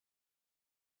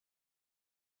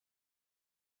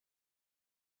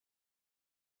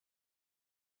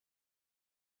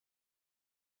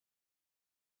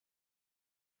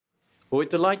Well, we're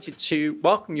delighted to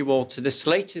welcome you all to this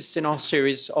latest in our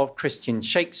series of Christian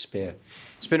Shakespeare.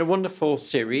 It's been a wonderful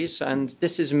series, and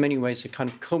this is in many ways a kind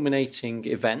of culminating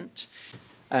event.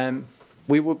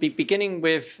 We will be beginning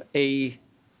with a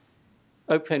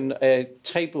open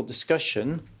table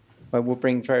discussion where we'll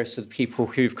bring various of the people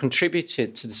who've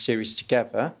contributed to the series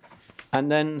together.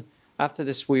 And then after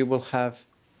this, we will have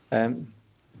a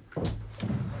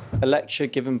lecture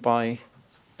given by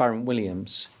Baron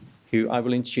Williams, who I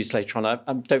will introduce later on. I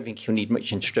don't think he'll need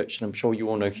much introduction. I'm sure you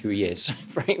all know who he is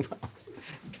very well.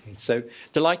 Okay, so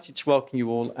delighted to welcome you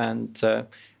all, and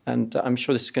I'm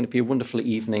sure this is going to be a wonderful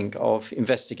evening of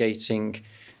investigating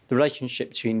the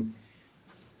relationship between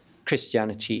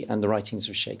Christianity and the writings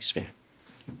of Shakespeare.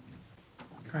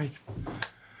 Great.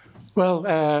 Well,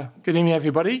 good evening,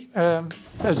 everybody.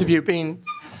 Those of you who've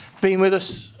been with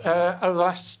us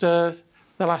over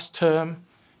the last term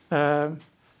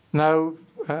know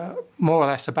more or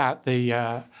less about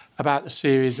the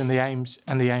series and the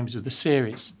aims of the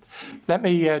series. Let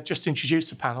me just introduce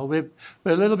the panel. We're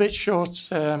a little bit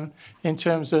short in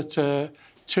terms that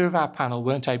two of our panel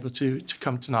weren't able to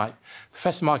come tonight.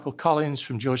 Professor Michael Collins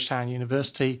from Georgetown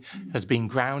University has been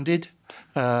grounded,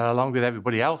 along with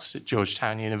everybody else at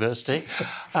Georgetown University,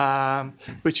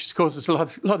 which has caused us a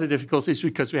lot of difficulties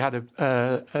because we had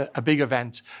a big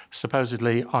event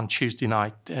supposedly on Tuesday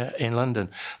night in London,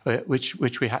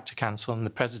 which we had to cancel, and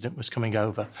the president was coming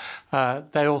over.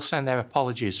 They all send their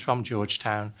apologies from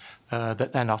Georgetown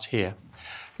that they're not here.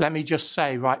 Let me just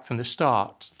say right from the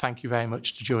start, thank you very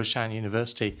much to Georgetown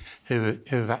University, who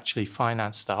have actually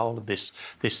financed the whole of this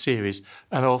series,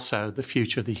 and also the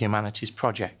Future of the Humanities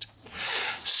Project.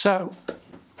 So,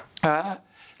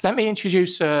 let me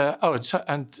introduce. Sorry.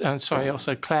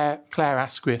 Also, Claire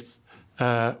Asquith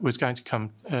was going to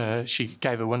come. She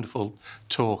gave a wonderful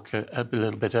talk a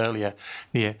little bit earlier.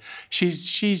 Yeah,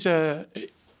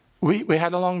 we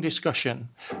had a long discussion.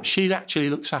 She actually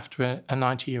looks after a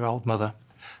 90-year-old mother,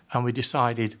 and we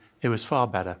decided it was far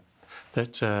better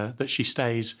that she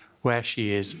stays where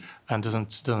she is and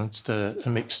doesn't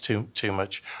mix too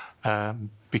much.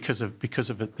 Because of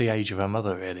the age of her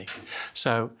mother, really.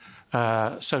 So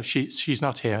she's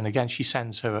not here, and again she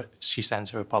sends her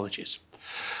apologies.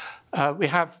 We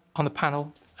have on the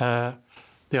panel the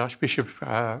Archbishop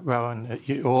Rowan,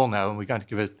 you all know, and we're going to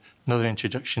give another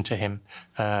introduction to him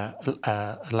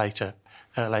later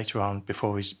on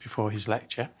before his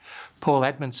lecture. Paul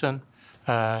Edmondson,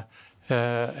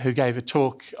 who gave a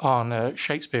talk on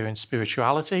Shakespeare and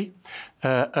spirituality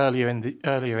earlier in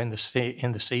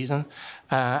the season,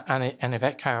 and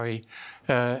Yvette Khoury,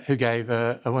 who gave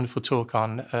a wonderful talk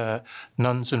on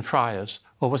nuns and friars,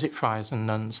 or was it friars and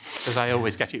nuns? Because I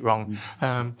always get it wrong.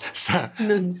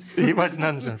 Nuns. It was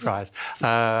nuns and friars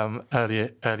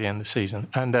earlier in the season.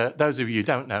 And those of you who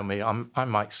don't know me, I'm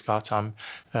Mike Scott. I'm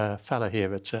a fellow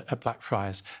here at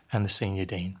Blackfriars and the senior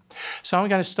dean. So I'm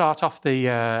going to start off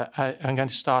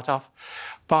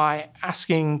by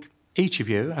asking each of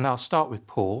you, and I'll start with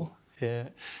Paul,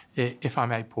 if I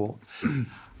may, Paul.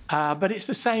 But it's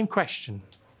the same question.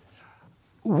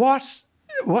 What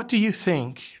do you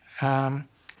think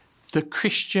the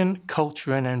Christian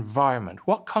culture and environment,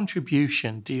 what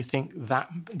contribution do you think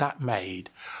that made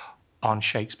on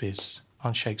Shakespeare's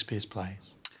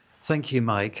plays? Thank you,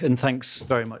 Mike, and thanks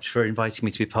very much for inviting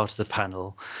me to be part of the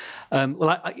panel.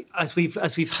 As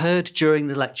we've heard during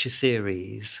the lecture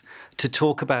series, to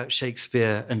talk about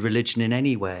Shakespeare and religion in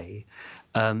any way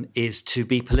is to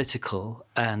be political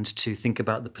and to think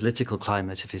about the political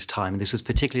climate of his time. And this was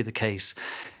particularly the case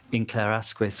in Claire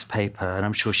Asquith's paper, and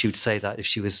I'm sure she would say that if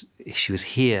she was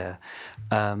here,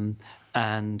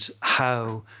 and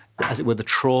how, as it were, the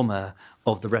trauma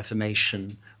of the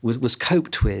Reformation was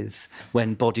coped with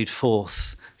when bodied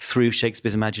forth through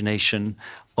Shakespeare's imagination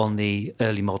on the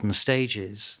early modern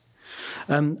stages.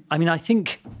 I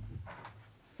think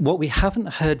what we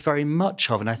haven't heard very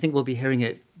much of, and I think we'll be hearing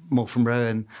it more from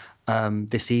Rowan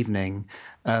this evening,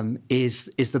 is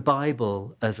the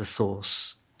Bible as a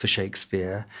source for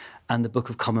Shakespeare and the Book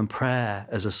of Common Prayer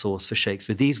as a source for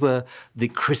Shakespeare. These were the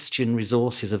Christian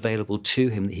resources available to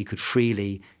him that he could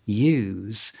freely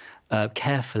use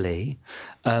carefully.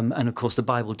 And of course, the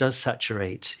Bible does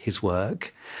saturate his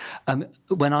work.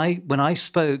 When I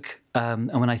spoke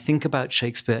and when I think about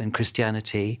Shakespeare and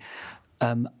Christianity,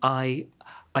 I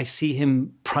see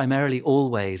him primarily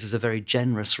always as a very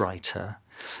generous writer.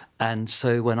 And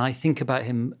so when I think about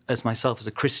him as myself as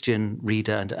a Christian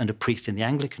reader and a priest in the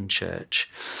Anglican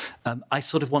Church, I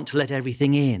sort of want to let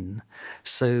everything in.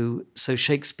 So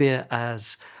Shakespeare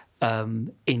as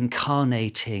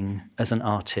incarnating as an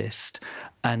artist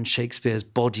and Shakespeare's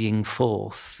bodying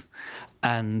forth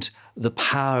and the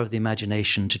power of the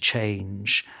imagination to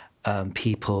change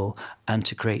people and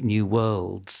to create new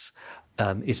worlds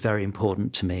is very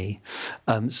important to me.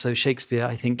 So Shakespeare,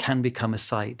 I think, can become a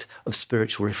site of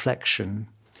spiritual reflection.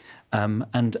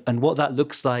 And what that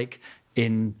looks like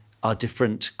in our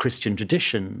different Christian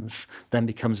traditions then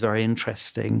becomes very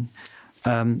interesting.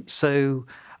 So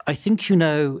I think,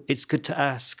 it's good to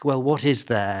ask, well, what is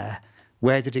there?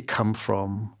 Where did it come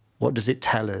from? What does it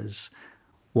tell us?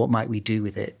 What might we do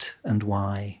with it and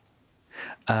why?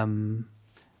 I'll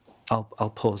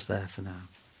pause there for now.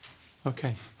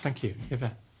 Okay, thank you.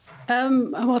 Yvette.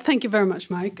 Well, thank you very much,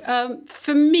 Mike.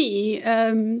 For me,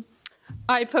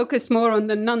 I focus more on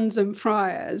the nuns and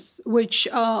friars, which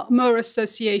are more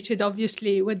associated,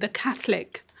 obviously, with the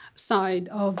Catholic side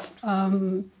of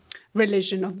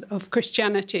religion, of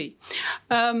Christianity.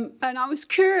 And I was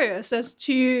curious as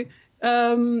to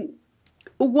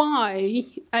why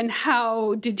and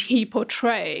how did he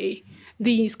portray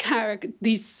these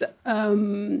characters,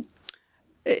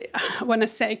 I want to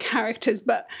say characters,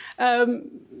 but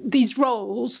these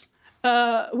roles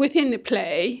within the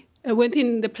play,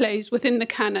 within the plays, within the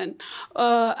canon,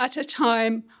 at a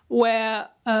time where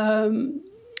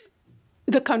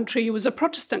the country was a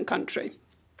Protestant country.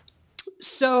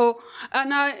 So,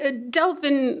 and I delve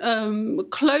in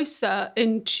closer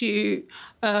into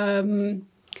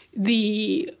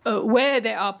where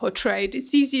they are portrayed.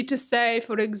 It's easy to say,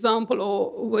 for example,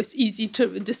 or it was easy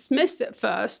to dismiss at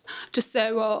first, to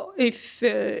say, well, if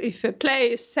a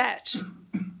play is set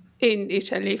in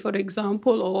Italy, for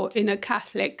example, or in a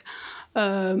Catholic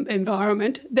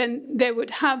environment, then they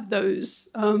would have those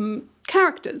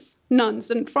characters, nuns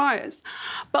and friars.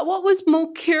 But what was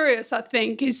more curious, I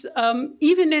think, is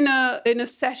even in a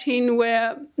setting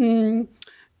where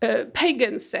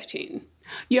pagan setting,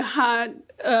 you had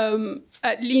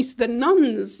at least the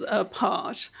nuns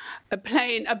part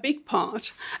playing a big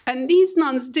part. And these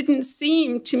nuns didn't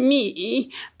seem to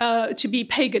me to be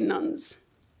pagan nuns.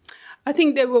 I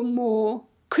think they were more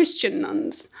Christian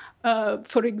nuns.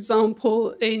 For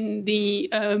example, in the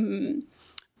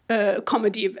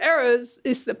Comedy of Errors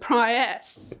is the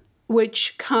prioress,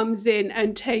 which comes in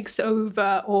and takes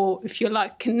over, or if you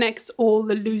like, connects all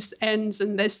the loose ends.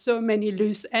 And there's so many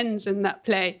loose ends in that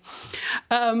play.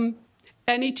 And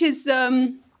it is,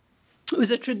 it was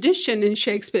a tradition in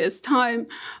Shakespeare's time,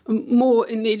 more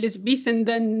in the Elizabethan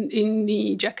than in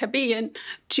the Jacobean,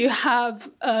 to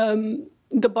have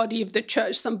the body of the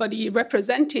church, somebody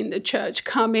representing the church,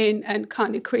 come in and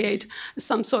kind of create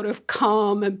some sort of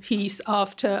calm and peace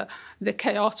after the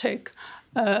chaotic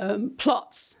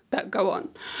plots that go on.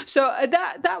 So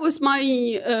that was my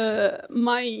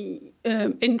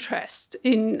interest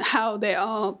in how they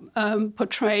are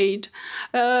portrayed.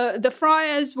 The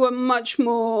friars were much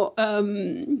more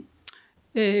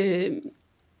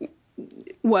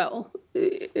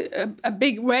a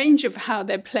big range of how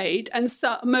they played, and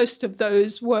so most of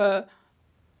those were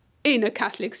in a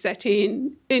Catholic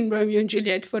setting, in Romeo and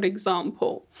Juliet, for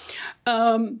example.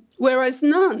 Whereas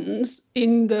nuns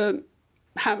in the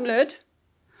Hamlet,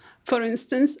 for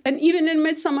instance, and even in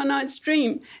Midsummer Night's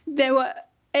Dream, they were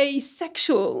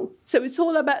asexual. So it's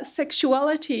all about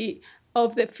sexuality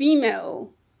of the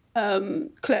female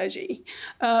clergy.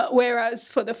 Whereas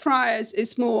for the friars,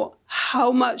 it's more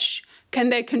how much can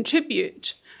they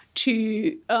contribute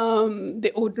to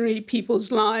the ordinary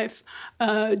people's life,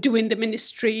 doing the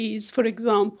ministries, for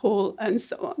example, and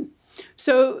so on.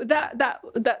 So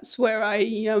that's where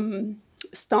I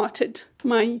started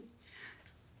my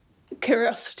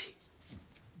curiosity.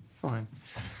 Fine.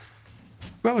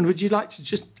 Rowan, would you like to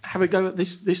just have a go at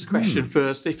this question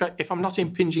first, if I'm not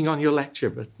impinging on your lecture,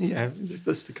 but yeah,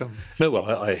 that's to come. No,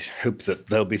 well, I hope that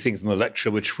there'll be things in the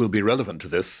lecture which will be relevant to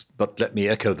this, but let me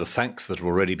echo the thanks that have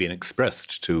already been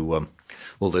expressed to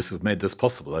all those who've made this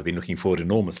possible. I've been looking forward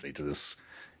enormously to this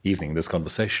evening, this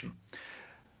conversation.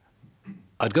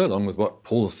 I'd go along with what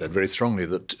Paul said very strongly,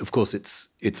 that, of course,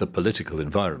 it's a political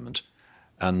environment,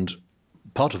 and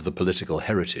part of the political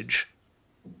heritage,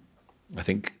 I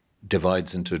think,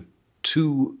 divides into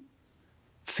two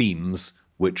themes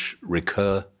which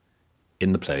recur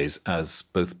in the plays as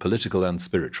both political and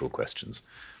spiritual questions.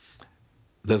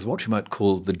 There's what you might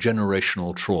call the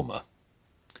generational trauma.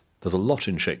 There's a lot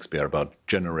in Shakespeare about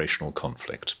generational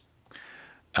conflict.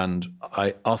 And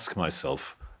I ask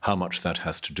myself how much that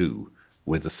has to do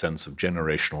with the sense of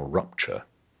generational rupture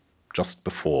just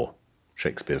before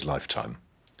Shakespeare's lifetime,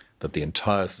 that the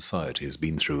entire society has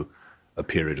been through a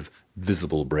period of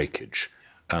visible breakage.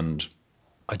 And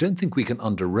I don't think we can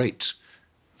underrate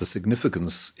the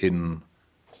significance in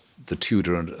the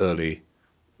Tudor and early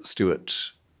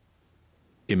Stuart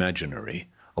imaginary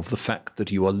of the fact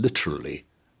that you are literally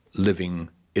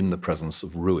living in the presence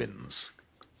of ruins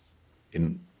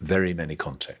in very many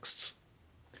contexts.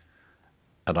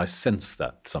 And I sense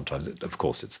that sometimes. Of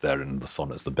course, it's there in the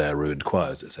sonnets, the bare ruined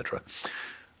choirs, etc.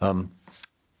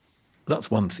 That's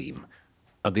one theme.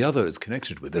 And the other is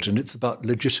connected with it, and it's about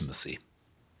legitimacy.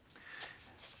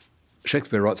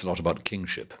 Shakespeare writes a lot about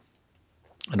kingship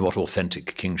and what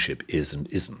authentic kingship is and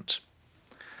isn't.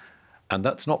 And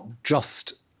that's not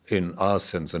just, in our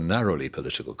sense, a narrowly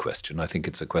political question. I think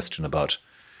it's a question about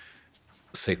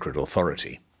sacred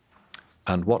authority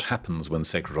and what happens when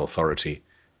sacred authority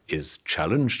is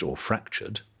challenged or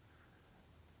fractured.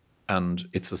 And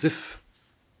it's as if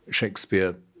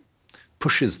Shakespeare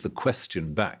pushes the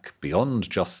question back beyond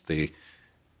just the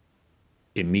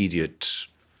immediate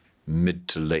mid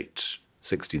to late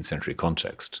 16th century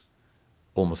context,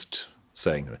 almost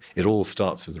saying it all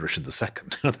starts with Richard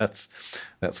II.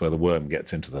 That's where the worm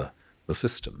gets into the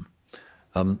system.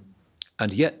 And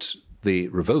yet the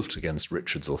revolt against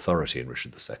Richard's authority in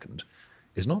Richard II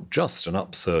is not just an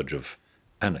upsurge of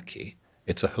anarchy,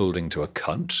 it's a holding to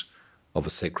account of a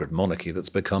sacred monarchy that's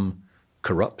become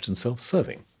corrupt and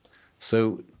self-serving.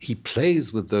 So he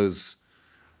plays with those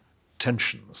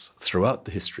tensions throughout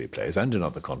the history plays and in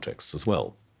other contexts as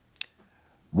well.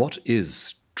 What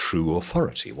is true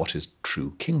authority? What is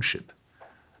true kingship?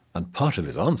 And part of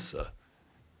his answer,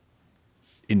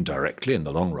 indirectly in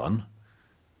the long run,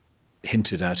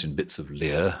 hinted at in bits of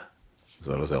Lear as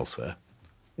well as elsewhere,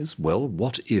 is, well,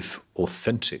 what if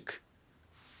authentic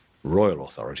royal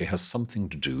authority has something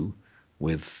to do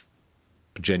with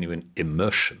a genuine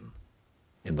immersion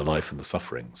in the life and the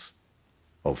sufferings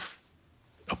of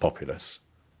a populace?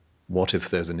 What if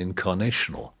there's an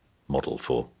incarnational model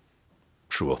for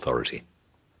true authority?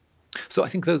 So I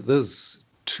think those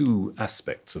two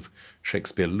aspects of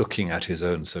Shakespeare looking at his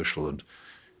own social and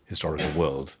historical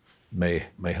world may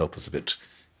help us a bit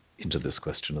into this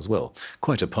question as well,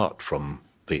 quite apart from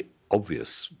the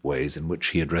obvious ways in which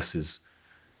he addresses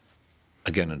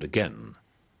again and again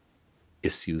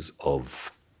issues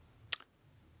of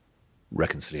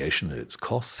reconciliation at its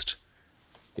cost,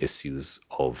 issues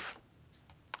of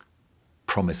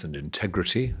promise and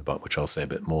integrity, about which I'll say a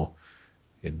bit more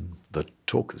in the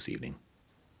talk this evening,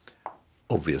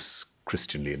 obvious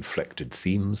Christianly inflected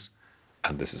themes,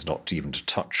 and this is not even to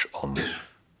touch on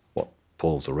what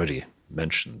Paul's already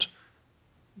mentioned,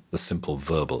 the simple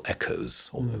verbal echoes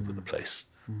all over the place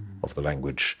of the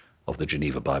language of the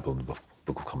Geneva Bible and the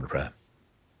Book of Common Prayer.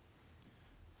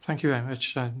 Thank you very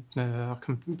much. I'll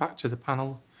come back to the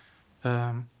panel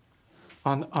on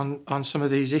some of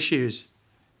these issues.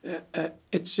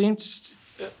 It seems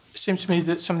to me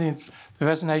that something that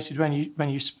resonated when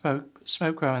you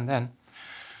spoke, Rowan, then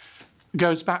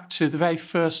goes back to the very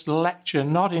first lecture,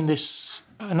 not in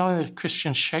the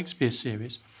Christian Shakespeare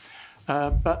series,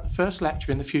 but the first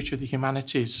lecture in the Future of the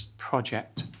Humanities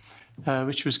project,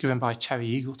 which was given by Terry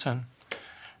Eagleton.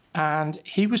 And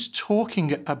he was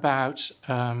talking about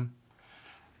the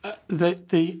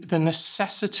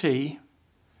necessity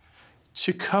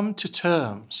to come to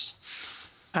terms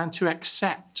and to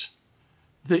accept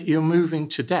that you're moving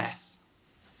to death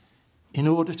in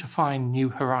order to find new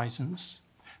horizons.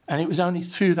 And it was only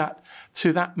through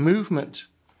that movement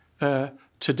to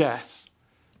death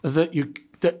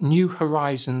that new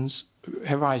horizons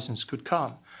could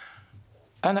come.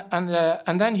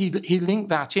 And then he linked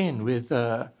that in with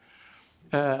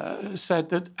said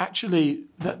that actually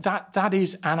that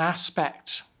is an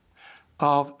aspect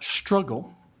of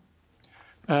struggle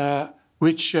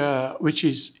which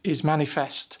is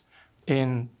manifest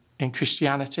in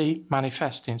Christianity,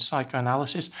 manifest in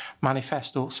psychoanalysis,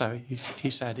 manifest also, he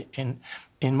said,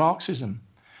 in Marxism.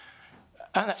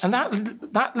 And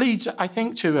that leads, I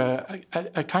think, to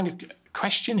a kind of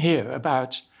question here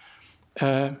about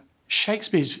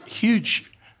Shakespeare's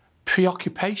huge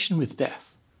preoccupation with death.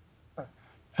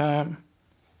 In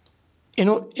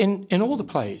all the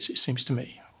plays, it seems to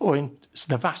me, or in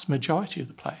the vast majority of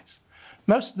the plays,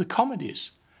 most of the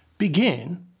comedies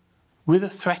begin with a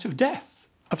threat of death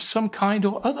of some kind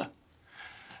or other,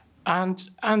 and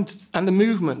the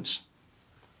movement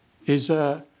is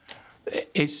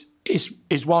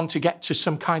one to get to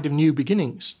some kind of new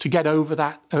beginnings, to get over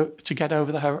that, to get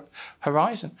over the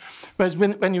horizon. Whereas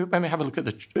when we have a look at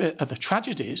the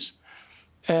tragedies,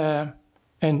 in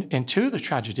two of the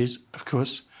tragedies, of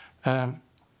course,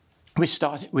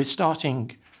 we're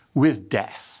starting with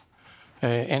death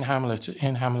in Hamlet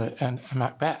and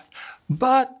Macbeth.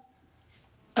 But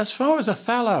as far as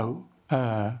Othello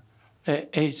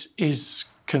is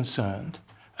concerned,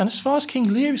 and as far as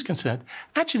King Lear is concerned,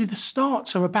 actually the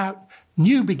starts are about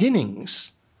new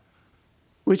beginnings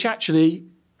which actually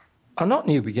are not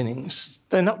new beginnings.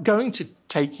 They're not going to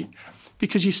take you,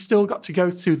 because you've still got to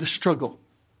go through the struggle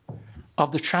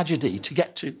of the tragedy to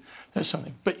get to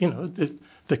something. But, you know,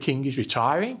 the king is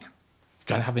retiring.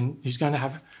 He's going to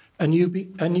have a new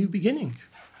beginning.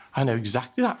 I know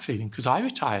exactly that feeling, because I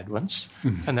retired once,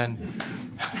 and then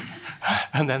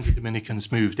the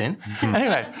Dominicans moved in.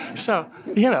 Anyway, so,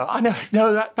 you know, I know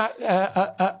that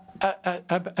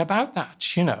about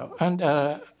that, you know,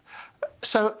 and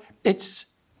so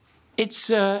it's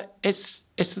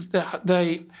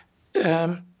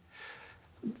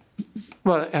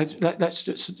well, let's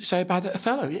just say about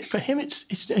Othello. For him,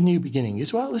 it's a new beginning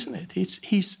as well, isn't it?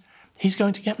 He's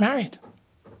going to get married.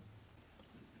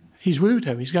 He's wooed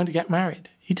her. He's going to get married.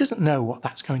 He doesn't know what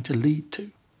that's going to lead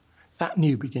to, that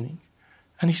new beginning,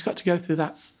 and he's got to go through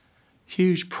that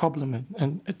huge problem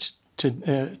and to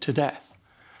death,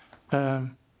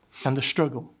 and the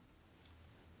struggle,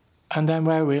 and then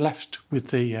where we're left with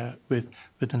the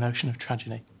notion of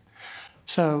tragedy.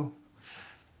 So.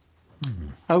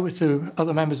 Over to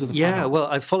other members of the panel. Yeah,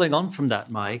 well, following on from that,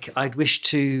 Mike, I'd wish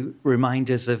to remind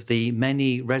us of the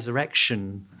many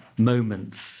resurrection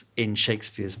moments in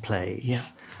Shakespeare's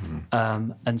plays. Yeah.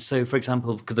 And so, for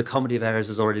example, the Comedy of Errors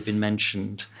has already been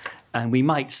mentioned, and we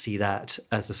might see that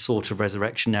as a sort of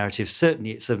resurrection narrative.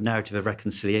 Certainly, it's a narrative of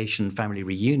reconciliation, family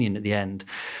reunion at the end.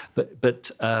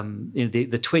 But you know,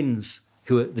 the twins,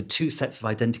 who are the two sets of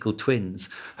identical twins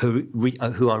who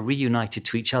are reunited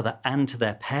to each other and to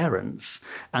their parents,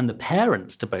 and the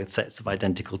parents to both sets of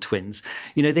identical twins,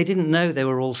 you know, they didn't know they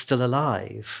were all still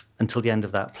alive until the end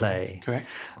of that play. Correct.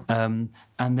 And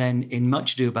then in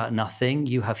Much Ado About Nothing,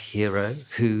 you have Hero,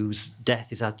 whose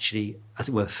death is actually, as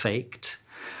it were, faked,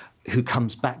 who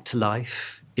comes back to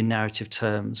life in narrative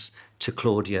terms to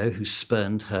Claudio, who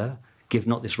spurned her, give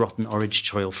not this rotten orange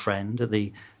to your friend, at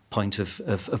the point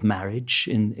of marriage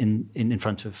in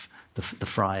front of the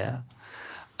friar.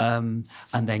 And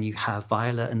then you have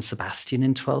Viola and Sebastian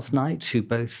in Twelfth Night, who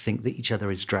both think that each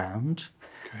other is drowned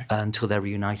until they're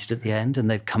reunited at the end, and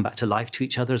they've come back to life to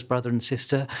each other as brother and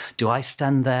sister. Do I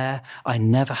stand there? I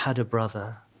never had a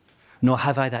brother, nor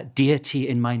have I that deity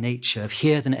in my nature of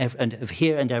here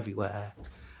and everywhere.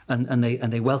 And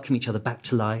they welcome each other back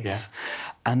to life. Yeah.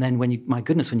 And then when you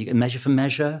get Measure for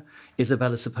Measure,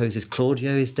 Isabella supposes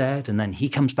Claudio is dead, and then he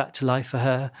comes back to life for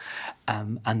her.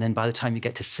 And then by the time you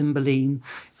get to Cymbeline,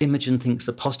 Imogen thinks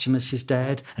that Posthumus is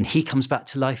dead, and he comes back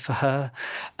to life for her.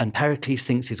 And Pericles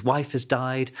thinks his wife has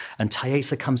died, and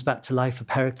Thaisa comes back to life for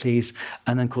Pericles.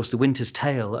 And then, of course, The Winter's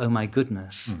Tale, oh my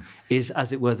goodness, is,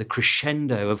 as it were, the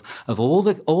crescendo of all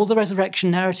the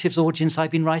resurrection narratives, audience,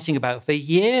 I've been writing about for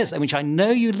years, and which I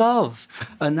know you love,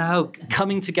 are now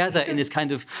coming together in this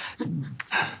kind of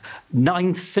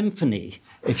Ninth Symphony,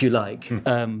 if you like,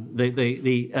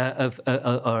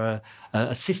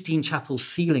 a Sistine Chapel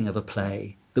ceiling of a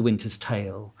play, The Winter's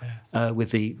Tale,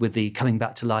 with the coming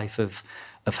back to life of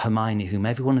Hermione, whom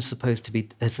everyone is supposed to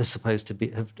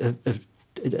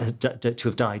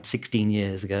have died 16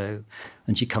 years ago,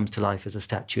 and she comes to life as a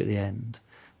statue at the end.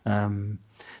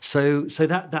 So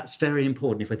that's very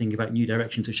important if I think about new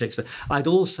directions of Shakespeare. I'd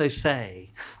also say,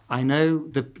 I know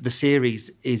the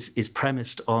series is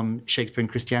premised on Shakespeare and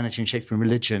Christianity and Shakespeare and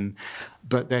religion,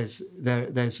 but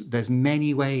there's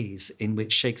many ways in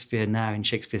which Shakespeare now in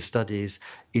Shakespeare studies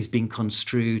is being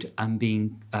construed and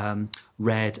being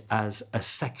read as a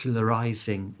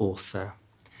secularizing author.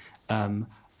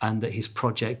 And that his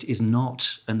project is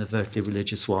not an overtly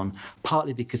religious one,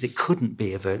 partly because it couldn't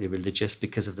be overtly religious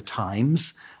because of the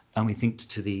times, and we think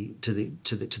to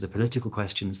the political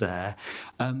questions there.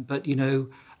 But you know,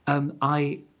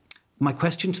 my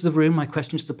question to the room, my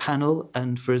question to the panel,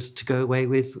 and for us to go away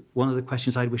with, one of the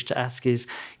questions I'd wish to ask is,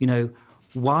 you know,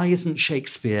 why isn't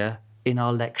Shakespeare in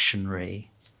our lectionary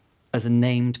as a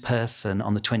named person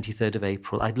on the 23rd of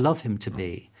April? I'd love him to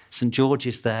be. St George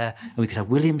is there, and we could have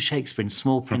William Shakespeare in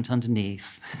small print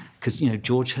underneath, because, you know,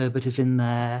 George Herbert is in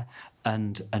there,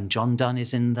 and John Donne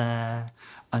is in there,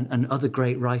 and other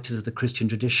great writers of the Christian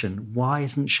tradition. Why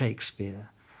isn't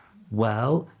Shakespeare?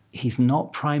 Well, he's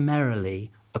not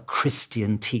primarily a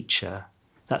Christian teacher.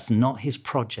 That's not his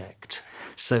project.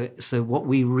 So what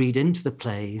we read into the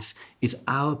plays is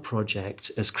our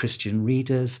project as Christian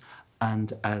readers,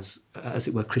 and as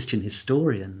it were, Christian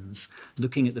historians,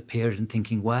 looking at the period and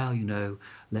thinking, well, you know,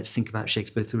 let's think about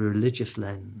Shakespeare through a religious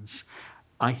lens.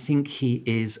 I think he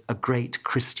is a great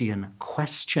Christian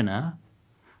questioner,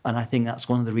 and I think that's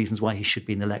one of the reasons why he should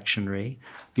be in the lectionary,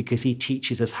 because he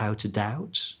teaches us how to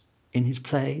doubt in his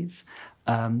plays,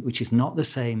 which is not the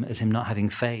same as him not having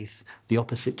faith. The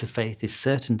opposite to faith is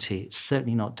certainty. It's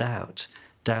certainly not doubt.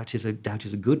 doubt is a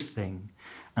good thing.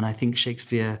 And I think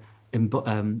Shakespeare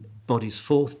embodies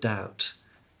forth doubt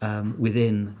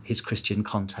within his Christian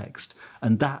context.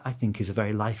 And that, I think, is a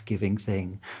very life-giving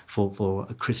thing for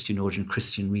a Christian audience,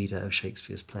 Christian reader of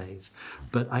Shakespeare's plays.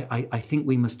 But I think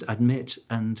we must admit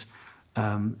and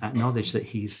acknowledge that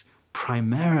he's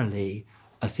primarily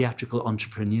a theatrical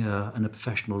entrepreneur and a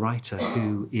professional writer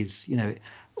who is,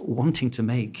 wanting to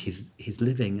make his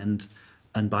living,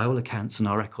 and by all accounts, and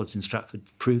our records in Stratford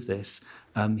prove this,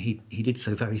 he did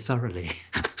so very thoroughly.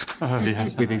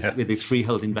 Yes. with his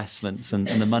freehold investments and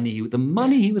the money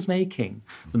he was making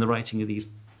from the writing of these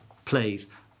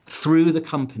plays through the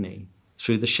company,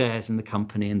 through the shares in the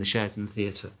company and the shares in the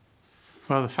theatre.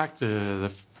 Well, the fact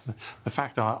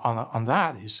on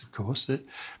that is, of course, that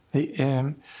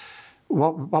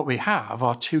what we have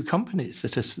are two companies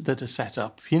that are set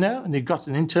up, and you've got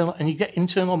you get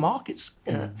internal markets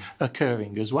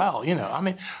occurring as well. I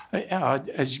mean,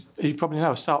 as you probably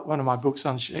know, I start one of my books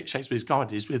on Shakespeare's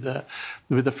comedies with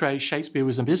the phrase "Shakespeare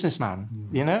was a businessman,"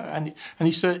 and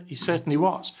he certainly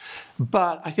was.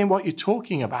 But I think what you're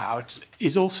talking about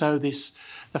is also the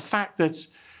fact that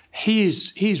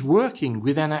he's working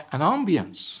within an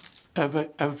ambience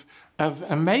of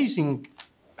amazing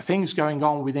things going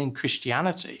on within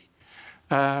Christianity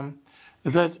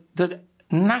that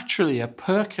naturally are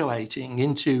percolating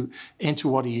into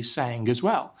what he is saying as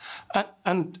well,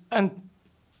 and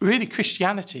really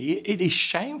Christianity, it is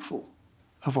shameful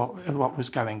of what was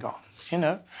going on.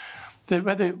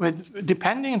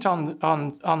 Depending on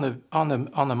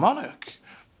the monarch,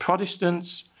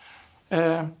 Protestants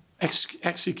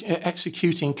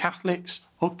executing Catholics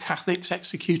or Catholics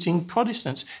executing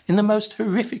Protestants in the most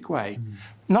horrific way.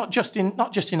 Not just in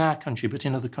our country, but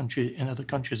in other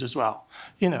countries as well.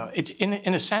 It's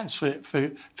in a sense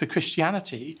for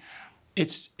Christianity,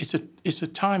 it's a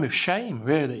time of shame,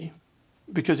 really,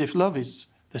 because if love is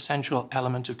the central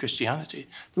element of Christianity,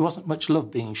 there wasn't much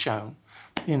love being shown,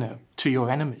 to your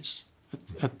enemies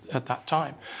at that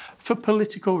time, for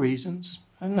political reasons,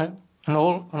 and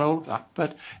all of that.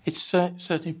 But it's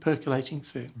certainly percolating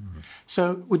through.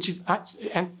 So would you?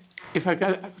 And if I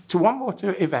go to one more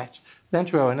to Yvette, then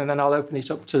to Rowan, and then I'll open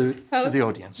it up to the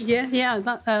audience. Yeah,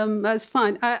 that's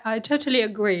fine. I totally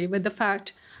agree with the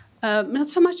fact, not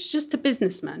so much just a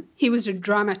businessman, he was a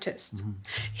dramatist.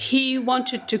 He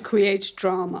wanted to create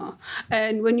drama.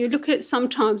 And when you look at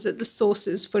sometimes at the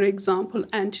sources, for example,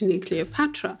 Antony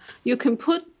Cleopatra, you can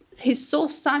put his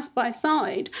source side by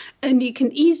side, and you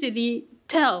can easily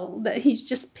tell that he's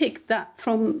just picked that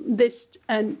from this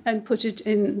and put it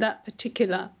in that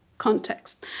particular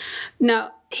context.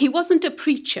 Now, he wasn't a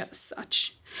preacher as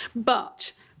such,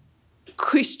 but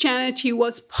Christianity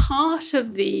was part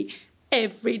of the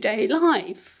everyday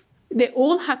life. They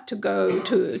all had to go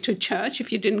to church.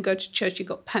 If you didn't go to church, you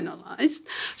got penalized.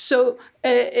 So,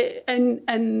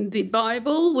 and the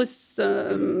Bible was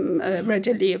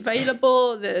readily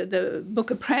available. The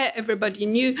Book of Prayer, everybody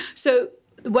knew. So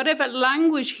whatever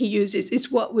language he uses is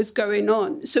what was going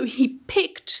on. So he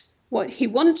picked what he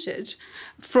wanted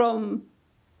from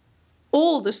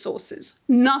all the sources,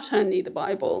 not only the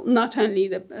Bible, not only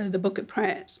the Book of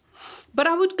Prayers. But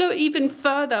I would go even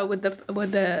further with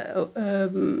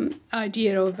the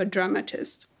idea of a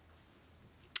dramatist.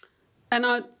 And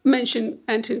I mention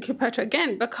Antony Cleopatra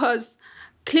again because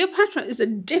Cleopatra is a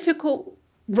difficult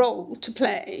role to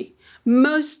play.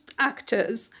 Most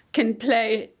actors can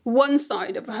play one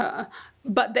side of her,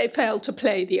 but they fail to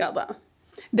play the other.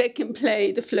 They can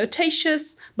play the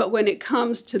flirtatious, but when it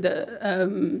comes to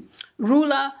the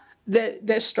ruler,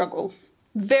 they struggle.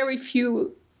 Very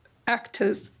few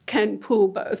actors can pull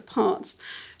both parts.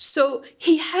 So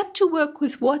he had to work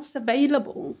with what's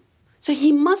available. So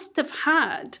he must have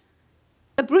had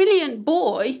a brilliant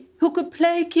boy who could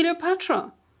play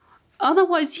Cleopatra.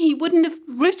 Otherwise, he wouldn't have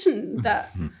written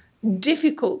that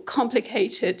difficult,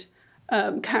 complicated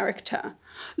character.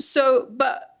 So,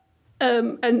 but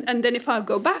and then if I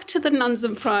go back to the nuns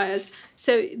and friars,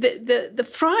 so the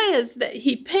friars that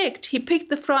he picked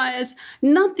the friars,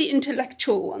 not the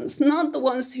intellectual ones, not the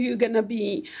ones who are going to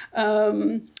be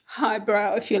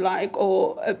highbrow, if you like,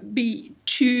 or be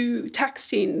too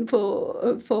taxing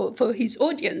for his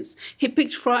audience. He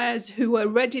picked friars who were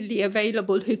readily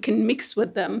available, who can mix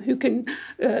with them, who can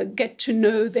get to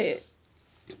know their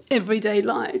everyday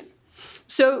life.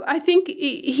 So I think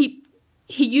he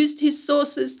used his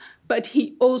sources, but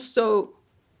he also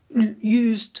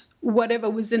used whatever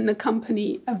was in the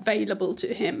company available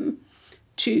to him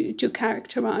to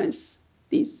characterize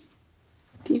these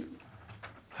people.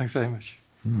 Thanks very much.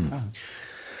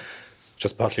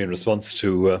 Just partly in response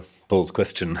to Paul's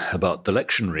question about the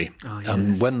lectionary. Oh,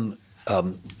 yes. When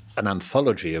an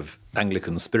anthology of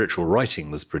Anglican spiritual writing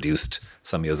was produced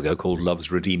some years ago called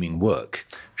Love's Redeeming Work.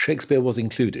 Shakespeare was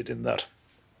included in that.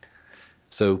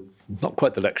 So not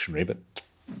quite the lectionary, but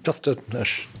just a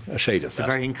shade of It's that. a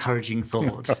very encouraging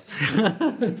thought.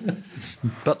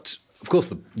 But, of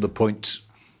course, the point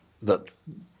that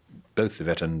both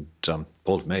Yvette and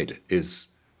Paul have made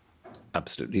is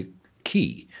absolutely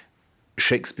key.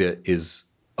 Shakespeare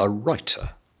is a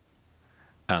writer,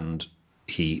 and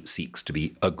he seeks to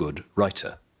be a good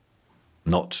writer,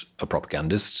 not a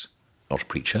propagandist, not a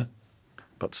preacher,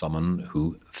 but someone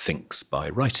who thinks by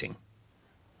writing.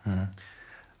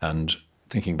 And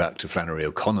thinking back to Flannery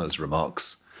O'Connor's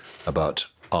remarks about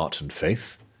art and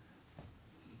faith,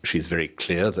 she's very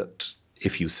clear that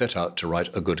if you set out to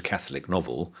write a good Catholic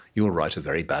novel, you will write a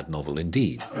very bad novel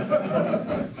indeed.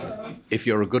 If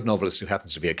you're a good novelist who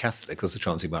happens to be a Catholic, there's a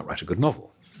chance you might write a good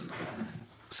novel.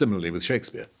 Similarly with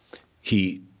Shakespeare.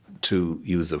 He, to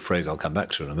use a phrase I'll come back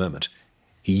to in a moment,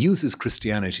 he uses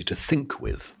Christianity to think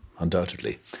with,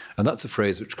 undoubtedly. And that's a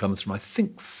phrase which comes from, I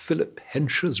think, Philip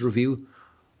Henshaw's review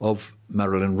of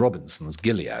Marilyn Robinson's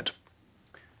Gilead,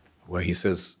 where he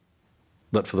says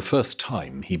that for the first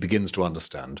time he begins to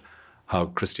understand how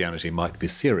Christianity might be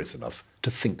serious enough to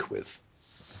think with.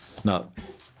 Now,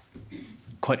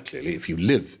 quite clearly, if you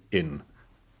live in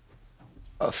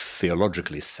a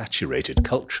theologically saturated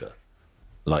culture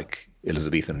like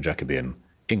Elizabethan and Jacobean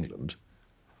England,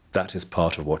 that is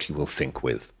part of what you will think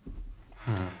with.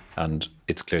 And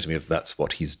it's clear to me that that's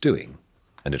what he's doing.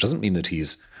 And it doesn't mean that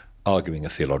he's arguing a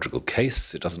theological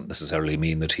case. It doesn't necessarily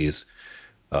mean that he's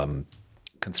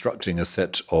constructing a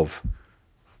set of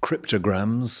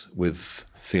cryptograms with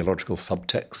theological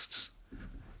subtexts.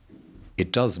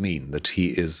 It does mean that he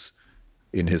is,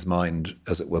 in his mind,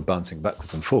 as it were, bouncing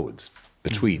backwards and forwards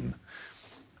between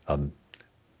a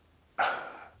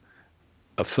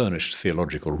furnished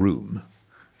theological room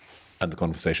and the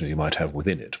conversations you might have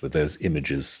within it, with those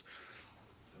images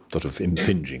sort of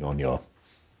impinging on your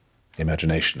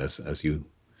imagination as you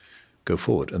go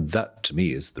forward. And that, to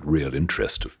me, is the real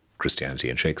interest of Christianity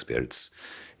and Shakespeare. It's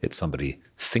somebody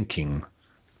thinking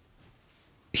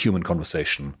human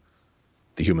conversation,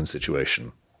 the human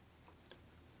situation,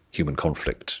 human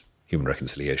conflict, human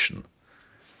reconciliation,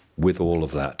 with all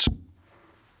of that,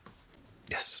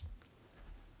 yes,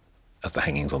 as the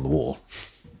hangings on the wall.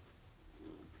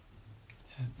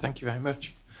 Thank you very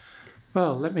much.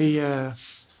 Well, let me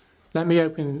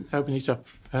open it up.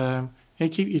 Can you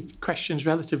keep your questions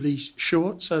relatively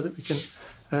short so that we can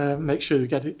make sure we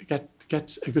get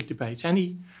a good debate?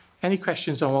 Any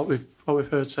questions on what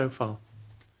we've heard so far?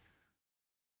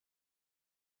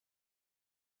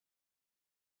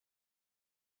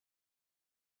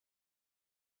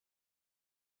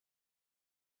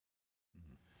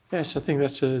 Yes, I think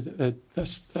that's an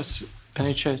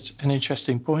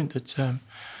interesting point. That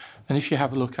and if you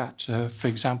have a look at, for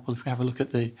example, if we have a look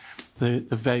at the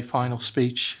very final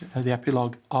speech, the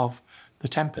epilogue of The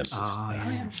Tempest.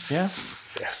 Yes. Yeah.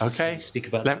 Yes. Okay. Speak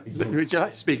about that. Would you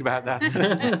like to speak about that?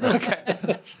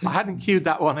 Okay. I hadn't queued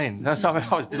that one in. That's why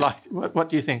I was delighted. What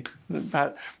do you think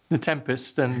about The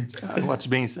Tempest and what's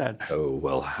being said? Oh,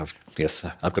 well, I've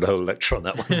got a whole lecture on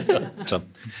that one.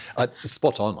 But,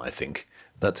 spot on, I think.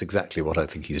 That's exactly what I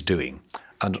think he's doing.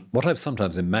 And what I've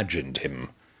sometimes imagined him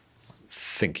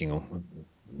thinking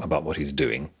about what he's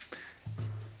doing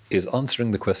is answering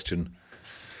the question,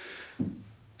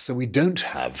 so we don't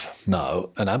have now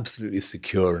an absolutely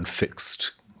secure and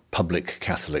fixed public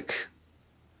Catholic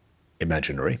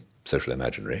imaginary, social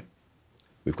imaginary.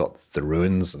 We've got the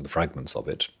ruins and the fragments of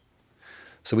it.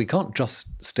 So we can't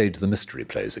just stage the mystery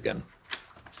plays again.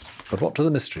 But what do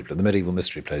the medieval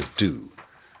mystery plays do?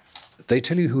 They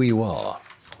tell you who you are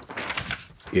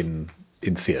in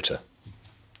theatre,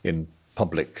 in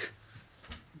public,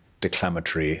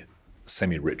 declamatory,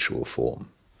 semi-ritual form.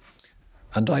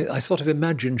 And I sort of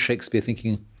imagine Shakespeare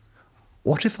thinking,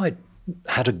 what if I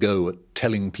had a go at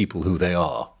telling people who they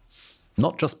are,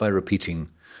 not just by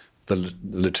repeating the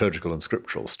liturgical and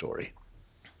scriptural story,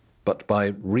 but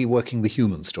by reworking the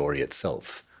human story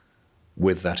itself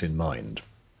with that in mind.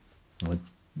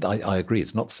 I agree,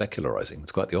 it's not secularizing,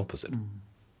 it's quite the opposite.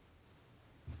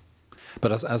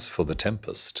 But as for The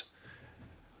Tempest,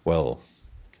 well,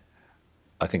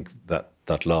 I think that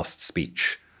last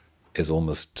speech is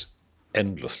almost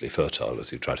endlessly fertile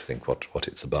as you try to think what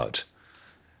it's about.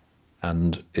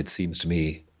 And it seems to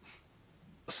me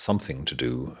something to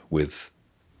do with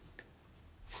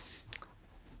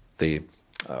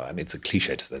it's a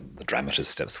cliche to say the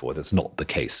dramatist steps forward. That's not the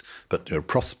case. But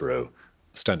Prospero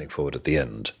standing forward at the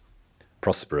end,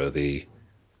 Prospero, the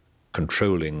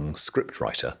controlling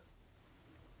scriptwriter,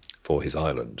 for his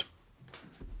island,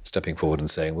 stepping forward and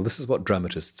saying, well, this is what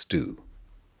dramatists do.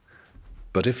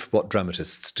 But if what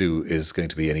dramatists do is going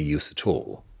to be any use at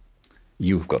all,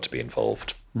 you've got to be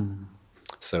involved.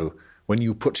 So when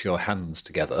you put your hands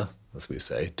together, as we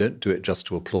say, don't do it just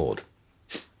to applaud.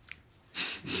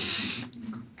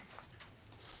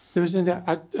 There was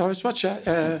I was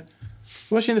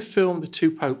watching the film The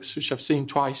Two Popes, which I've seen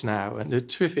twice now, and they're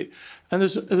terrific. And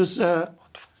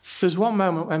there's one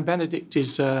moment when Benedict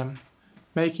is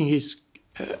making his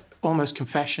almost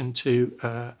confession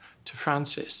to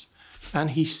Francis,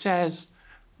 and he says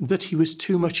that he was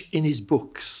too much in his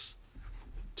books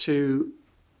to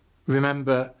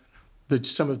remember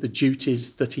some of the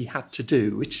duties that he had to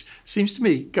do, which seems to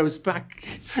me goes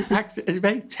back a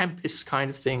very Tempest kind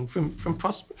of thing from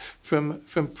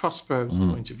Prospero's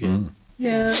point of view.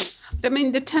 Yeah, I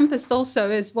mean, The Tempest also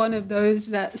is one of those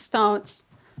that starts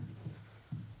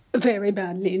very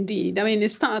badly indeed. I mean,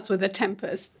 it starts with a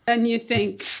tempest, and you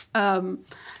think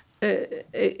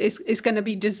it's going to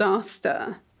be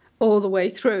disaster all the way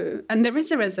through, and there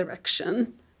is a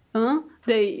resurrection.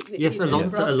 Alonso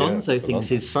thinks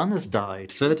his son has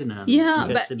died, Ferdinand. Yeah,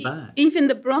 gets but him back. even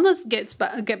the brothers get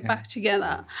back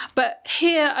together. But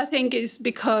here, I think, is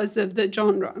because of the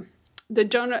genre. The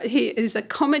genre, he is a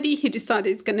comedy. He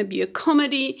decided it's going to be a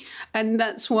comedy, and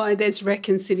that's why there's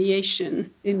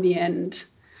reconciliation in the end.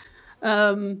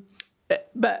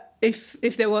 But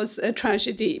if there was a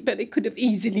tragedy, but it could have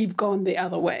easily gone the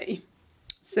other way.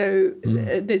 So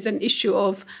there's an issue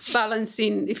of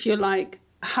balancing, if you like,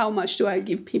 how much do I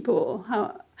give people?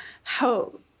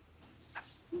 How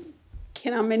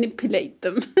can I manipulate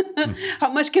them?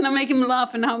 How much can I make them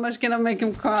laugh, and how much can I make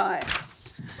them cry?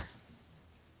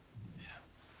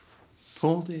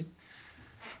 Paul,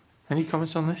 any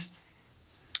comments on this?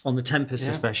 On The Tempest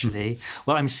especially.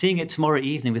 Well, I'm seeing it tomorrow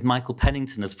evening with Michael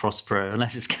Pennington as Prospero,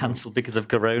 unless it's cancelled because of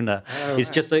Corona. Oh, it's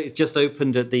just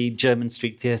opened at the German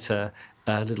Street Theatre,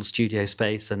 little studio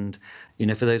space, and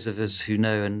for those of us who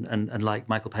know and like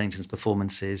Michael Pennington's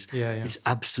performances, it's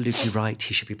absolutely right.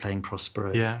 He should be playing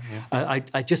Prospero.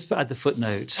 I just put at the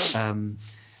footnote, and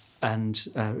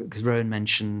because Rowan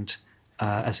mentioned,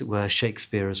 as it were,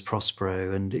 Shakespeare as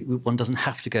Prospero, and one doesn't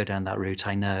have to go down that route,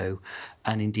 I know,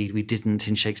 and indeed we didn't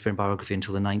in Shakespearean biography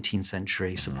until the 19th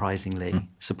century, surprisingly.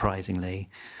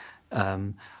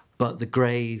 But the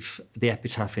grave, the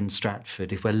epitaph in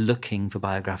Stratford, if we're looking for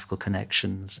biographical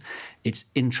connections,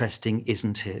 it's interesting,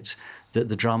 isn't it, that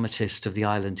the dramatist of the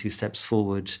island who steps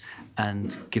forward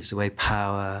and gives away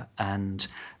power and,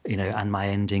 and my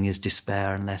ending is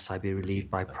despair unless I be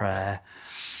relieved by prayer,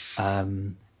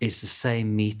 it's the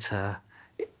same meter,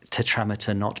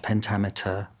 tetrameter, not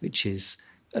pentameter, which is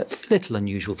a little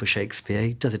unusual for Shakespeare.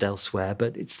 He does it elsewhere,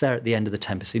 but it's there at the end of The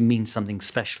Tempest. It means something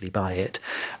specially by it.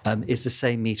 It's the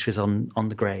same meter as on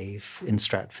the grave in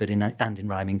Stratford and in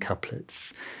rhyming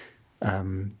couplets.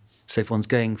 So if one's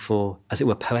going for, as it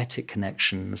were, poetic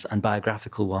connections and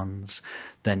biographical ones,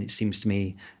 then it seems to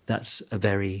me that's a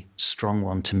very strong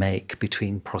one to make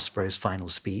between Prospero's final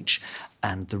speech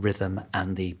and the rhythm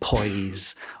and the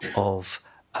poise of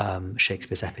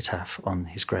Shakespeare's epitaph on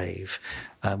his grave,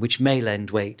 which may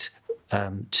lend weight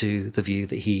to the view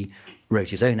that he wrote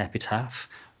his own epitaph.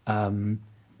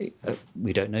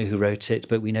 We don't know who wrote it,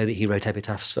 but we know that he wrote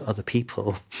epitaphs for other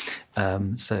people,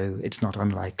 so it's not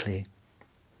unlikely.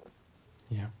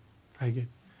 Yeah, very good.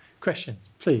 Question,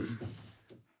 please.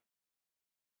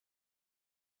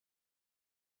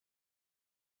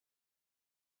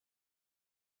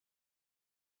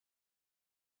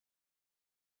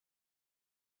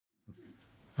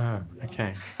 Oh,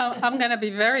 okay. I'm going to be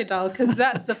very dull because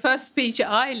that's the first speech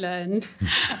I learned.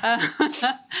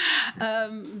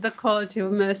 The quality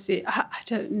of mercy. I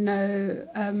don't know.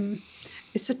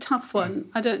 It's a tough one.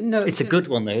 I don't know. It's a good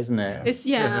one, though, isn't it? It's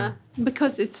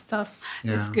because it's tough.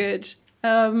 Yeah. It's good.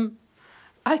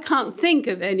 I can't think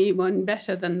of anyone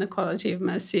better than the quality of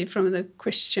mercy from the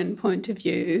Christian point of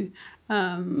view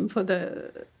for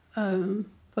the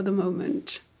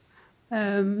moment.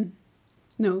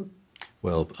 No.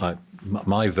 Well,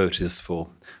 my vote is for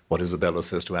what Isabella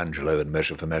says to Angelo in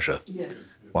Measure for Measure. Yes.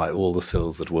 Why all the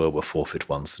sills that were forfeit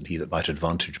once, and he that might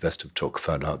advantage best have took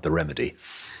found out the remedy.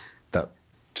 That,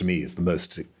 to me, is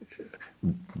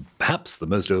perhaps the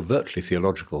most overtly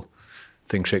theological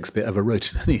thing Shakespeare ever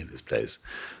wrote in any of his plays.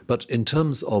 But in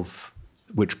terms of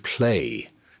which play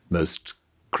most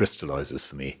crystallizes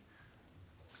for me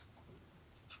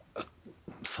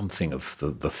something of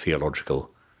the theological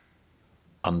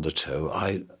undertow,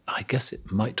 I guess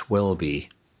it might well be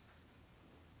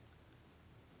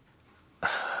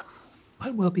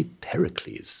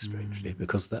Pericles, strangely,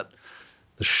 because the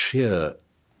sheer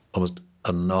almost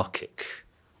anarchic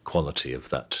quality of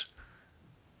that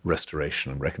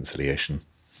restoration and reconciliation.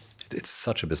 It's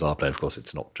such a bizarre play. Of course,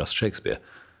 it's not just Shakespeare.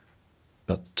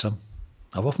 But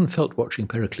I've often felt watching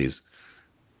Pericles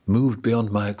moved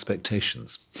beyond my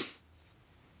expectations.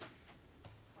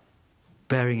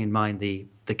 Bearing in mind the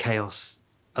chaos,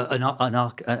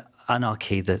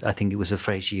 anarchy, that I think it was a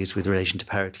phrase you used with relation to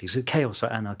Pericles. Was it chaos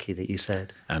or anarchy that you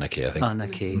said? Anarchy, I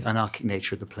think. Anarchic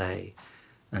nature of the play.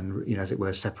 And, as it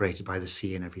were, separated by the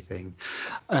sea and everything.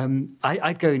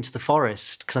 I'd go into the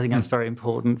forest, because I think that's very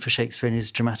important for Shakespeare in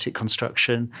his dramatic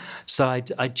construction. So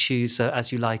I'd choose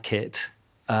As You Like It,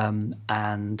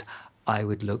 and I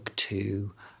would look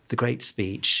to the great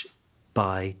speech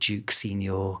by Duke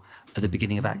Senior at the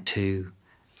beginning of Act 2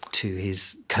 to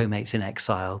his co-mates in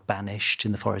exile, banished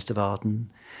in the Forest of Arden,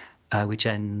 which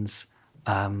ends...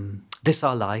 this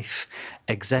our life,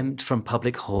 exempt from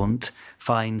public haunt,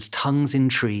 finds tongues in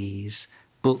trees,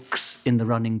 books in the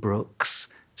running brooks,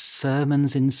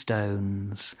 sermons in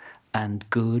stones, and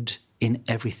good in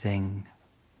everything.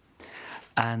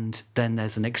 And then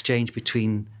there's an exchange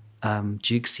between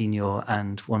Duke Senior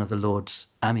and one of the Lord's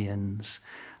Amiens,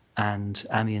 and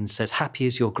Amiens says, "Happy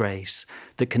is your grace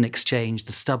that can exchange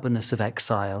the stubbornness of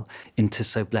exile into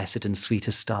so blessed and sweet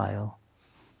a style."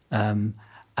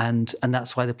 And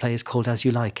that's why the play is called As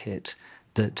You Like It,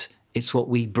 that it's what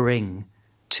we bring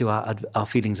to our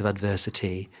feelings of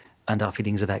adversity and our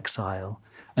feelings of exile.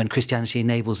 And Christianity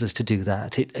enables us to do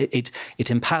that. It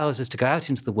empowers us to go out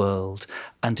into the world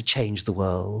and to change the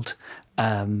world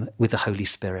with the Holy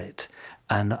Spirit.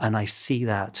 And I see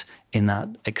that in that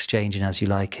exchange in As You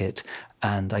Like It.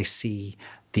 And I see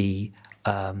the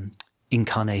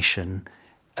incarnation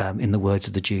in the words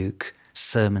of the Duke: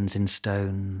 sermons in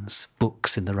stones,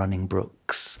 books in the running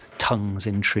brooks, tongues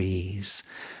in trees.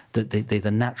 That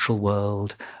the natural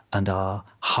world and our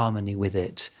harmony with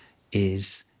it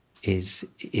is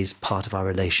part of our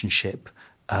relationship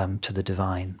to the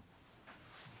divine.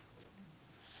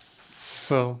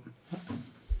 Well,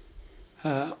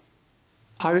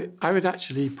 I would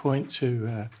actually point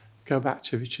to go back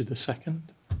to Richard II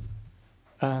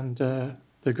and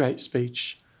the great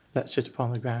speech, "Let's sit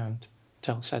upon the ground,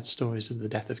 tell sad stories of the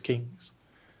death of kings."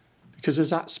 Because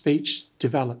as that speech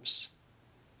develops,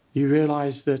 you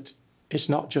realise that it's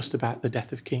not just about the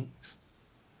death of kings.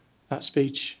 That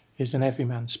speech is an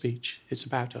everyman speech. It's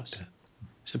about us.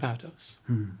 It's about us.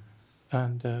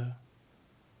 And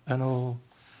all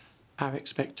our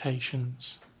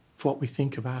expectations of what we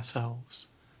think of ourselves,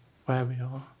 where we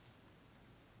are.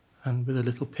 And with a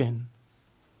little pin,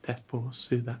 death pours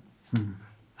through that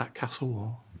castle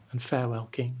wall. And farewell,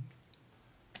 king.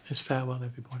 It's farewell,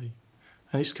 everybody.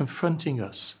 And it's confronting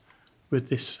us with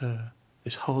this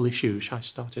whole issue, which I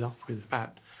started off with,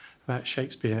 about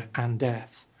Shakespeare and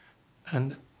death.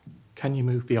 And can you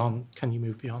move beyond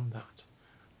that?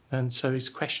 And so he's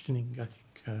questioning, I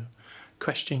think,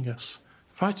 questioning us.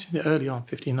 Right early on,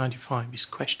 1595, he's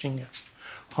questioning us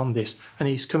on this. And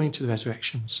he's coming to the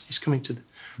resurrections. He's coming to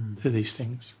these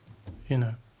things,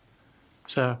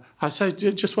 So I say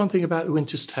just one thing about The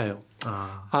Winter's Tale.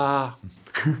 I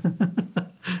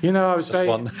was very.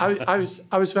 I was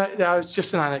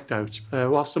just an anecdote.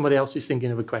 While somebody else is thinking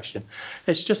of a question,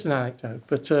 it's just an anecdote.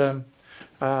 But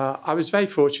I was very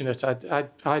fortunate.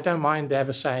 I don't mind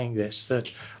ever saying this,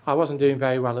 that I wasn't doing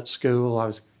very well at school. I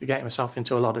was getting myself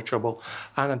into a lot of trouble,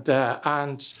 and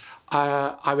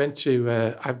I went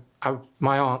to.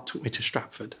 My aunt took me to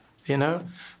Stratford, and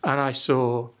I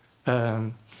saw.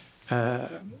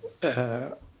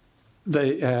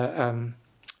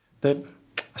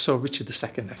 I saw Richard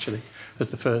II actually as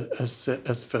the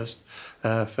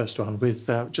first one with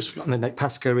just forgotten the name.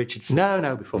 Pascoe Richardson.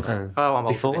 No, before. Oh, I'm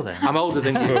before older then. I'm older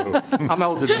than you. I'm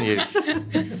older than you.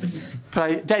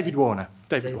 Play David Warner.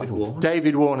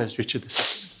 David Warner's Richard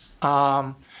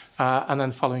II. And then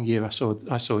the following year, I saw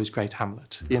his great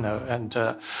Hamlet, and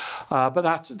but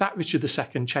that Richard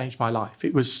II changed my life.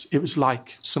 It was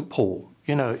like St. Paul,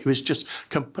 it was just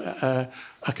a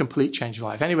complete change of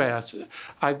life. Anyway,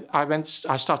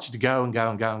 I started to go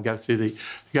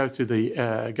through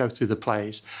the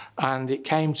plays, and it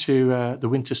came to The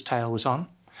Winter's Tale was on,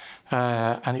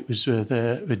 and it was with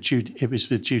Judi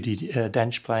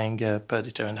Dench playing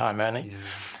Perdita and Hermione,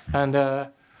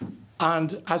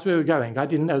 And as we were going, I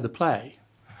didn't know the play.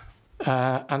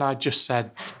 And I just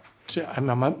said,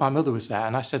 my mother was there,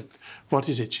 and I said, "What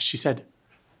is it?" She said,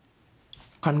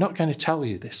 "I'm not going to tell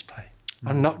you this play.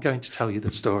 I'm not going to tell you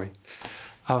the story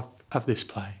of this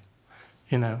play,"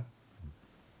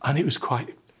 And it was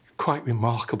quite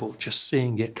remarkable just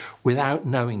seeing it without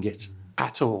knowing it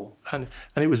at all. And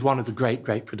it was one of the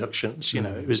great productions, you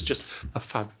know. It was just a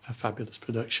fabulous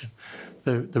production.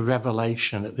 The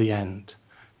revelation at the end,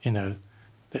 you know,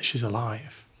 that she's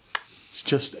alive. It's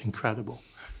just incredible.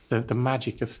 The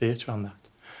magic of theatre on that.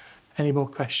 Any more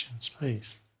questions,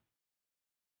 please?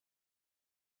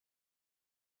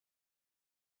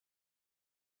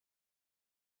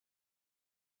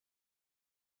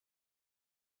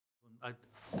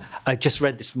 I just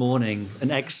read this morning an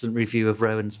excellent review of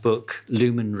Rowan's book,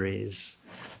 Luminaries,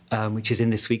 which is in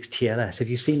this week's TLS. Have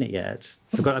you seen it yet?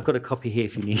 I've got a copy here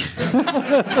if you need.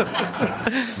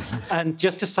 And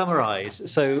just to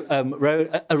summarise, so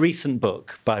a recent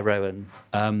book by Rowan,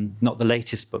 not the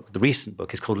latest book, the recent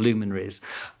book is called Luminaries,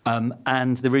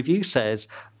 and the review says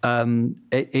it's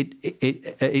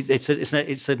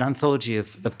an anthology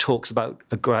of talks about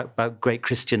great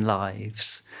Christian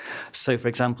lives. So, for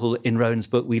example, in Rowan's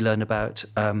book, we learn about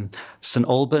St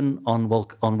Alban on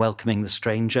welcoming the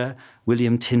stranger,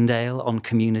 William Tyndale on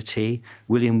community,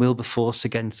 William Wilberforce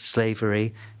against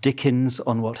slavery, Dickens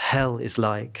on what hell is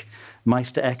like,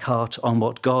 Meister Eckhart on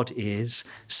what God is,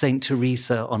 Saint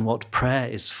Teresa on what prayer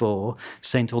is for,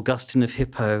 Saint Augustine of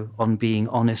Hippo on being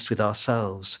honest with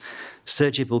ourselves,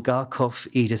 Sergei Bulgakov,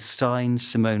 Edith Stein,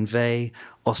 Simone Weil,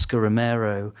 Oscar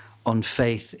Romero on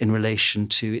faith in relation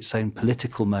to its own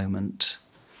political moment.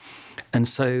 And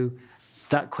so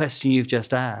that question you've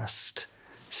just asked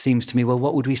seems to me, well,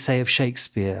 what would we say of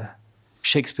Shakespeare?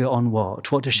 Shakespeare on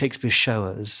what? What does Shakespeare show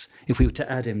us if we were to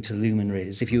add him to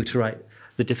Luminaries, if you were to write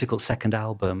the difficult second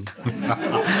album?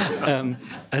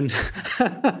 And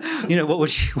you know, what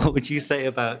would you say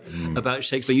about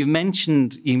Shakespeare? You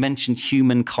mentioned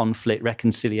human conflict,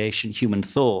 reconciliation, human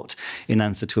thought in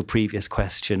answer to a previous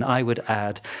question. I would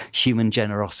add human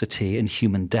generosity and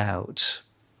human doubt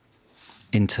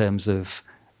in terms of,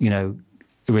 you know,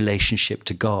 relationship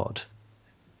to God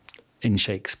in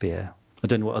Shakespeare. I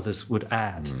don't know what others would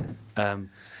add.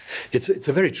 It's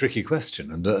a very tricky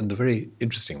question and a very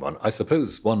interesting one. I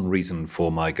suppose one reason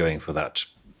for my going for that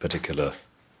particular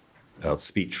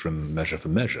speech from Measure for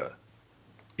Measure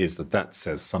is that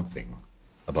says something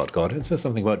about God. It says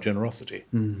something about generosity.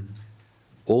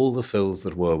 All the souls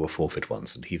that were forfeit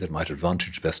once, and he that might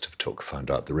advantage best have took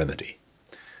found out the remedy.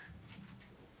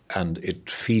 And it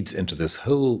feeds into this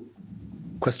whole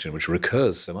question which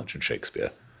recurs so much in Shakespeare.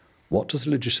 What does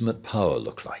legitimate power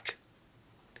look like?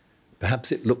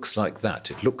 Perhaps it looks like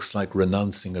that. It looks like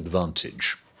renouncing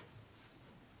advantage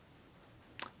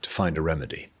to find a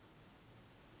remedy.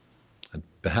 And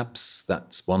perhaps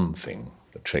that's one thing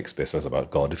that Shakespeare says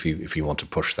about God, if you want to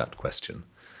push that question.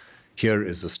 Here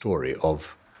is a story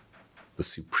of the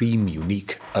supreme,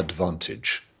 unique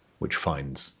advantage which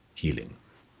finds healing.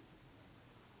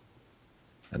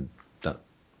 And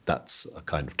that's a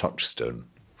kind of touchstone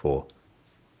for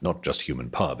not just human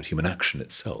power, but human action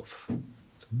itself.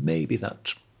 So maybe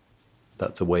that's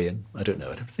a way in. I don't know.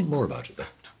 I'd have to think more about it, though.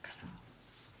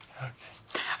 I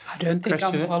don't think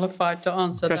I'm qualified to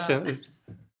answer that.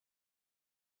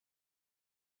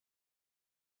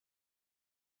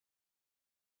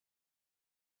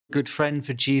 Good friend,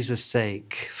 for Jesus'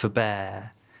 sake,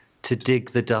 forbear to dig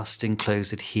the dust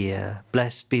enclosed here.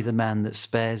 Blessed be the man that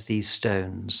spares these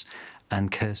stones,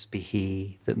 and cursed be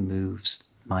he that moves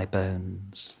my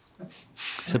bones.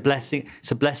 It's a blessing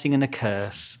and a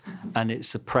curse, and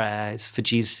it's a prayer. It's for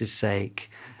Jesus'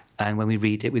 sake, and when we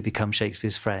read it, we become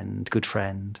Shakespeare's friend, good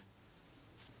friend.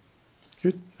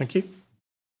 Good, thank you.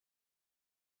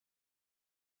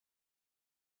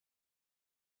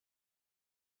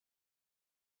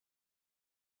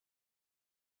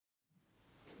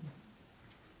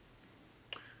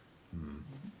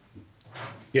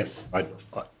 Yes, I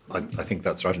think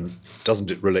that's right. And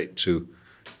doesn't it relate to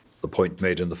the point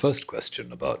made in the first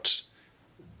question about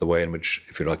the way in which,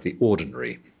 if you like, the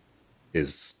ordinary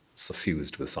is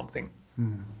suffused with something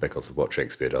because of what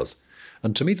Shakespeare does?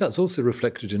 And to me, that's also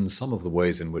reflected in some of the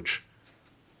ways in which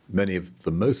many of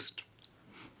the most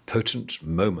potent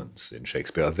moments in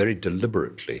Shakespeare are very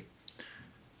deliberately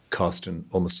cast in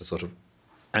almost a sort of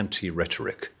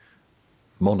anti-rhetoric,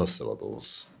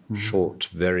 monosyllables, short,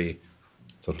 very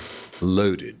sort of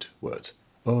loaded words.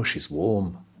 Oh, she's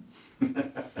warm.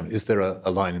 And is there a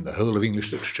line in the whole of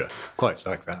English literature quite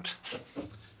like that?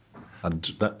 And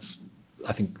that's,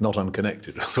 I think, not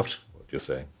unconnected with what you're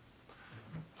saying.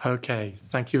 Okay,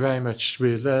 thank you very much.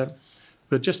 We'll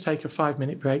just take a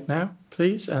 5-minute break now,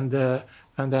 please, and then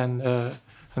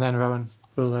Rowan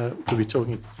will be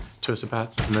talking to us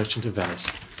about The Merchant of Venice.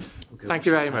 Okay. Thank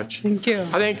you very much. Thank you.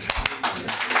 I think